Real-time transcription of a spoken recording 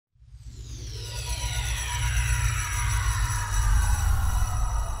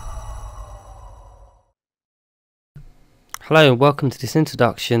Hello and welcome to this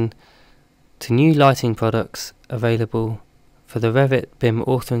introduction to new lighting products available for the Revit BIM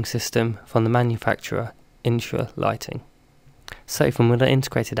authoring system from the manufacturer Intra lighting. So from the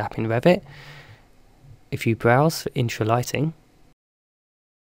integrated app in Revit, if you browse for Intra lighting,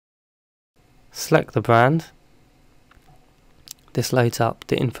 select the brand. This loads up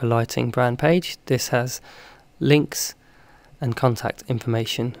the Intra lighting brand page. This has links and contact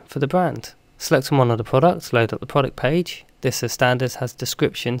information for the brand. Select on one of the products, load up the product page. This as standard has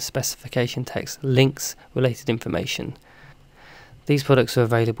description, specification text, links, related information. These products are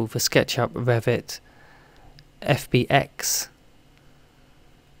available for SketchUp, Revit, FBX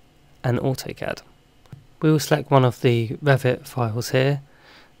and AutoCAD. We will select one of the Revit files here.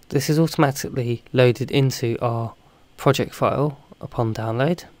 This is automatically loaded into our project file upon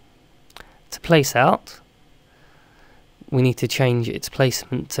download. To place out, we need to change its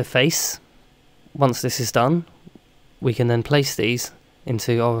placement to face. Once this is done, we can then place these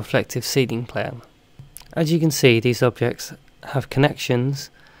into our reflective ceiling plan. As you can see, these objects have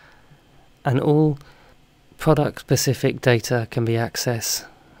connections and all product specific data can be accessed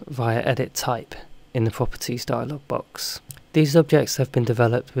via edit type in the properties dialog box. These objects have been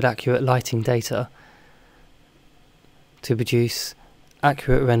developed with accurate lighting data to produce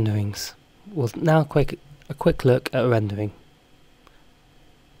accurate renderings. We'll now a quick look at rendering.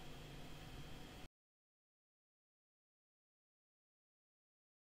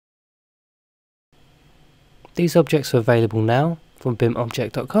 These objects are available now from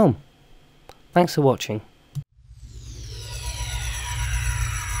BIMobject.com. Thanks for watching.